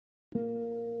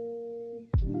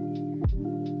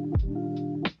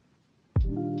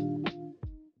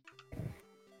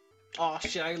Oh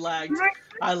shit! I lagged.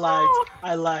 I lagged.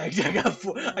 I lagged. I got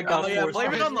four. I got Oh yeah, four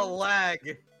blame it stars. on the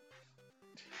lag.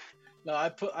 No, I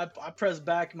pressed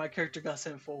back and my character got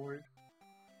sent forward.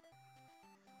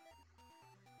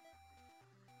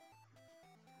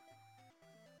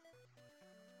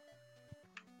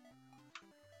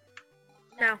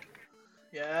 No.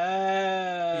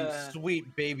 Yeah. You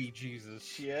sweet baby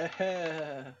Jesus. Yeah.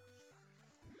 I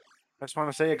just want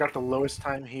to say I got the lowest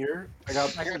time here. I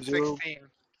got I got 0. 16.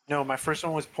 No, my first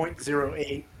one was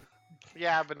 0.08.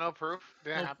 Yeah, but no proof.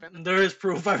 Didn't Nope, happen. there is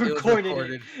proof. I It was recorded it.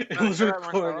 recorded. It was Shut up,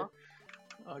 recorded. Marcelo.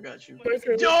 I got you. Where's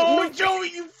her- Yo, No.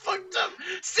 Joey, you fucked up.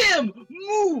 Sam,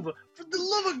 move! For the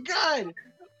love of God!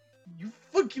 You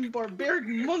fucking barbaric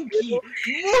monkey!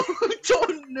 Move!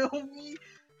 Don't know me!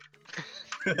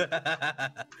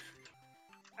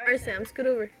 Alright, Sam, scoot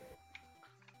over.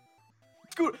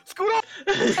 Scoot up!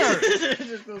 There's no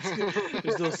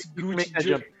Make that Scoochie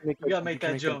jump. You gotta make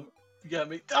that jump. You gotta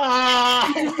make.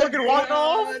 Ah! You fucking walk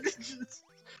off?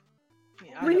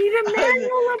 We need a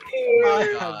manual up here. I Oh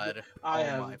have- God! I Oh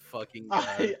have- my fucking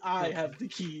God! I have the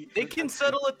key. They can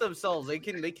settle it themselves. They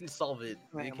can solve it.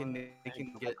 They can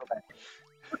get.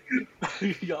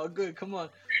 Y'all good? Come on.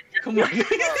 Come on.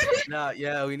 Nah,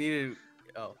 yeah, we need to.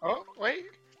 Oh. Oh, wait.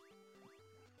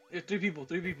 Yeah, three people.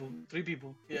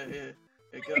 Yeah. There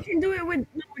you We can do it with.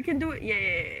 No, we can do it.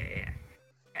 Yeah.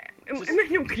 Just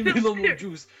Emmanuel, Give me a little more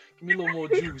juice. Give me a little more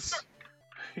juice.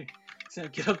 Sam,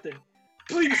 get up there.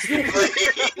 Please,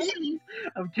 please.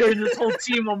 I'm carrying this whole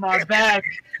team on my back.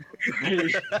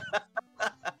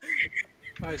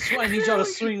 Alright, so I need y'all to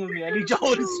swing with me. I need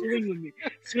y'all to swing with me.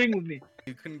 Swing with me.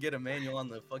 You couldn't get a manual on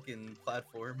the fucking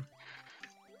platform.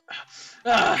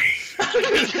 Ah.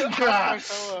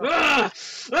 Marcelo. Ah.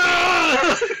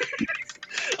 Ah.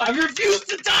 I refuse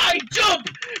to die. Jump,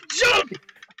 jump,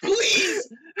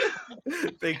 please.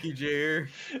 Thank you, Jair.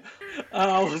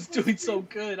 I was doing so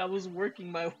good. I was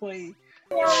working my way.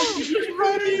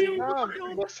 Jump.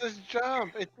 Let's just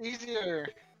jump. It's easier.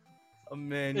 A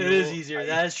manual. It is easier.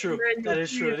 That is true. Emmanuel, That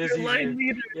is true. It is you're line easier.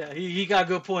 leader. Yeah, he got a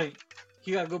good point.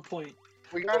 He got a good point.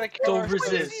 We gotta kill Don't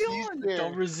ourselves. resist. It's easier.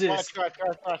 Don't resist.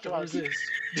 Watch. Don't resist.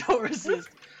 Don't resist.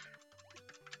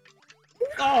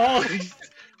 Oh!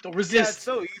 Don't Yeah, resist. it's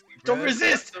so easy. Don't bruh.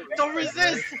 resist. It's so Don't easy,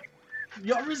 resist.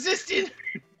 Y'all resisting.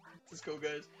 Let's go,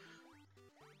 guys.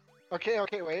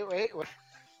 Okay, wait.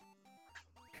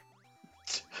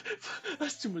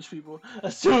 That's too much people.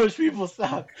 That's too much people.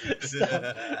 Stop.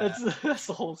 Stop. That's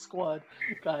the whole squad.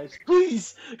 Guys,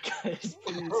 please. Guys,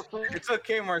 please. It's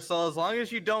okay, Marcel. As long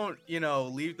as you don't,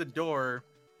 leave the door.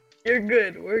 You're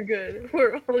good. We're good.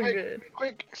 We're all Wait. good.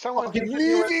 Quick, someone Fucking get the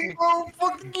new leaving, bro!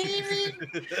 Fucking leaving!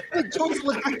 The joke's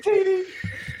like dictating!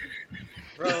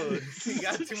 Bro, you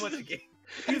got too much game.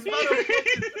 He's about to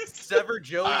fucking sever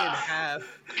Joey in half.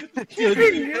 Dude,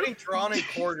 He's getting drawn and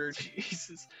quartered.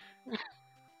 Jesus.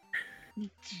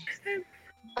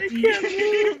 I can't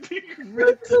move. Being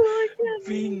ripped, I can't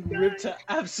being move, ripped guys.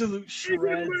 to absolute I'm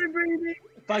shreds. vibrating.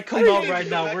 If I come out right Get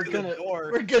now, back we're to the gonna door.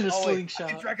 we're gonna Oh, wait, I slingshot.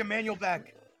 can drag Emmanuel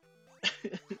back.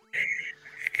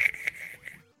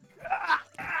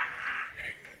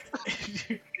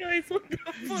 Guys, what the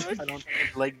fuck? I don't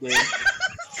think leg day.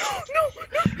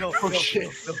 No, Oh, shit.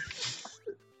 no.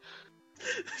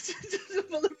 The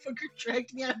motherfucker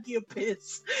dragged me out of the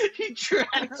abyss. He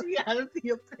dragged me out of the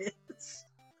abyss.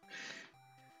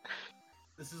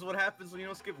 This is what happens when you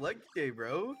don't skip leg day,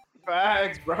 bro.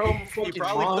 Facts, bro. I'm You're fucking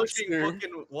probably pushing monster.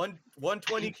 fucking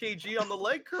 120 kg on the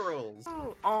leg curls.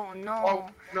 Oh no. Oh,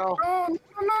 no. No,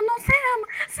 Sam!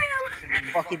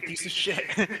 Fucking piece of shit.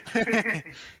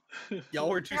 Y'all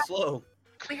were too slow.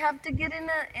 We have to get in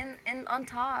on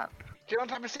top. Get on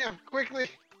top of Sam, quickly.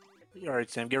 Alright,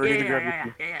 Sam, get ready to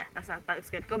grab Yeah. That's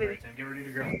good. Go, baby. Sam, get ready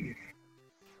to grab you.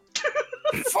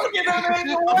 Fucking I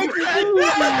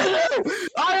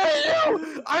hate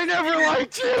you! I never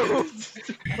liked you!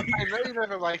 I know you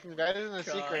never liked me. That isn't a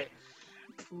God. secret.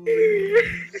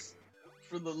 Please,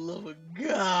 for the love of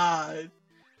God.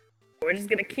 We're just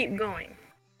gonna keep going.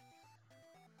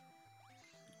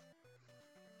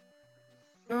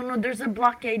 No, there's a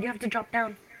blockade. You have to drop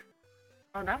down.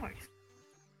 Oh, that works.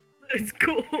 It's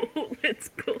cool. It's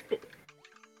cool.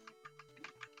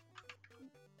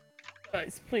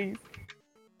 Guys, please.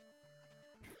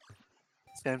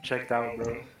 Sam checked out,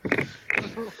 bro.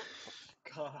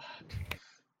 God.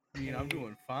 I mean, I'm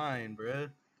doing fine, bruh.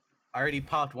 I already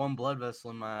popped one blood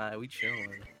vessel in my eye. We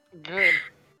chilling. Good.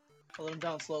 I'll let him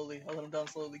down slowly.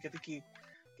 Get the key.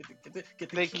 Get the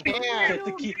They key. can't. Get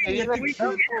the key. They Get the need key. to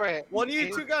go for it. One of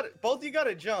you two both of you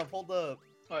gotta jump. Hold up.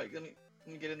 Alright, let me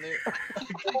get in there.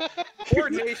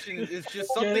 Coordination is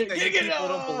just something that you Get it people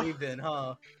off. don't believe in,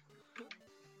 huh?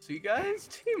 See, guys,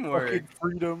 teamwork. Fucking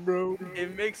freedom, bro.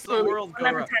 It makes the Slowly, world go one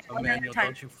at a round. time, one at a Emmanuel, time.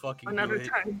 don't you fucking One do at a it.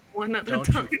 time. One at a Don't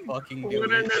time. you fucking do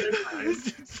One it. at a time.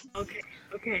 Okay.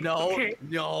 Okay. No, Okay.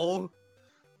 no.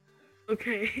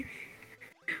 Okay.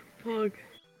 Pog.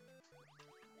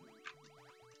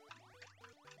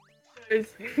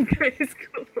 Guys, guys,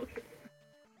 go.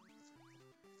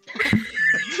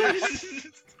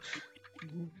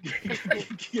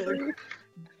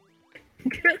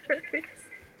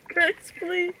 Guys,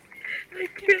 please. I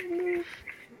can't move.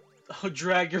 I'll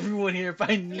drag everyone here if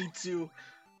I need to.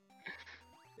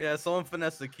 Yeah, someone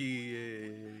finesse the key.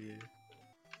 Yeah.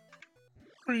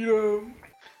 Freedom.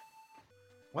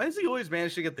 Why does he always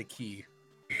manage to get the key?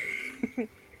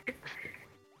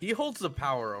 He holds the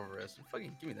power over us.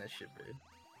 Fucking give me that shit, bro.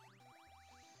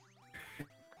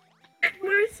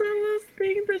 Marcelo's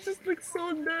thing that just looks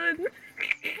so done.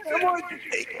 Come on,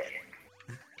 take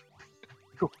it.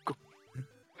 Go, go.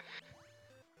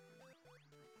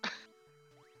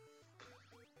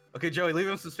 Okay, Joey, leave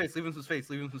him some space. Leave him some space.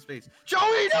 Leave him some space.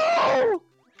 Joey, no!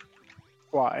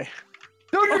 Why?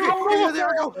 Okay, yeah, there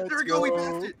we go. Let's There we go. We go.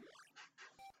 passed it.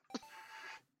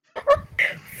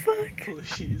 Fuck.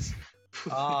 Please.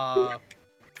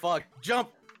 Fuck. Jump.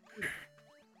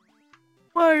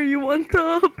 Why are you on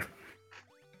top?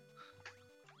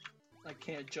 I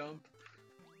can't jump.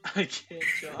 I can't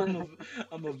jump.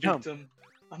 I'm a Jump. victim.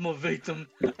 I'm a victim.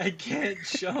 I can't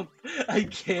jump. I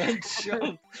can't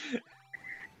jump.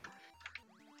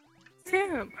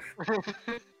 Sam.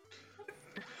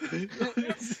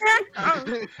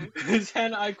 His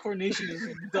hand-eye coordination is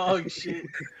dog shit.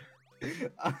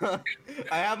 I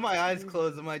have my eyes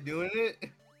closed. Am I doing it?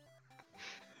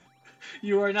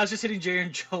 You are now just hitting Jay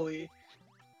and Joey.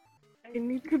 I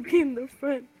need to be in the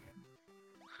front.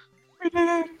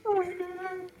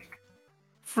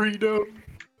 Freedom.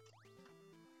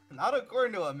 Not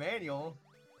according to a manual.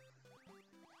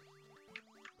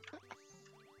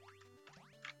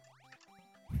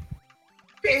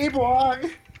 Hey, boy.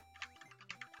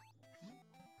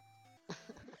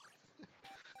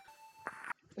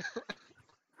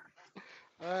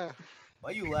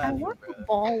 Why you I laughing, want bro? the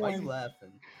ball Why you one.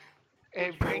 laughing?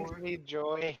 It brings me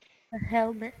joy. A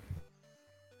helmet.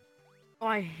 Oh,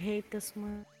 I hate this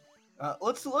one.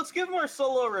 Let's give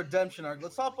Marcelo a redemption arc.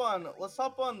 Let's hop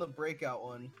on the breakout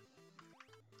one.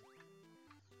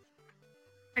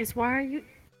 Guys, why are you?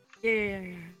 Yeah.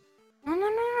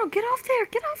 No! Get off there!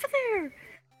 Get off of there!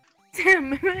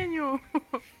 Damn, Emmanuel.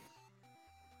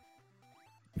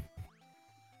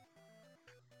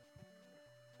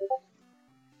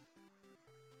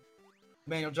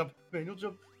 Manual jump. Manual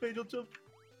jump. Manual jump.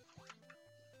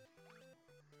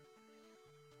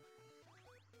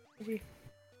 GG.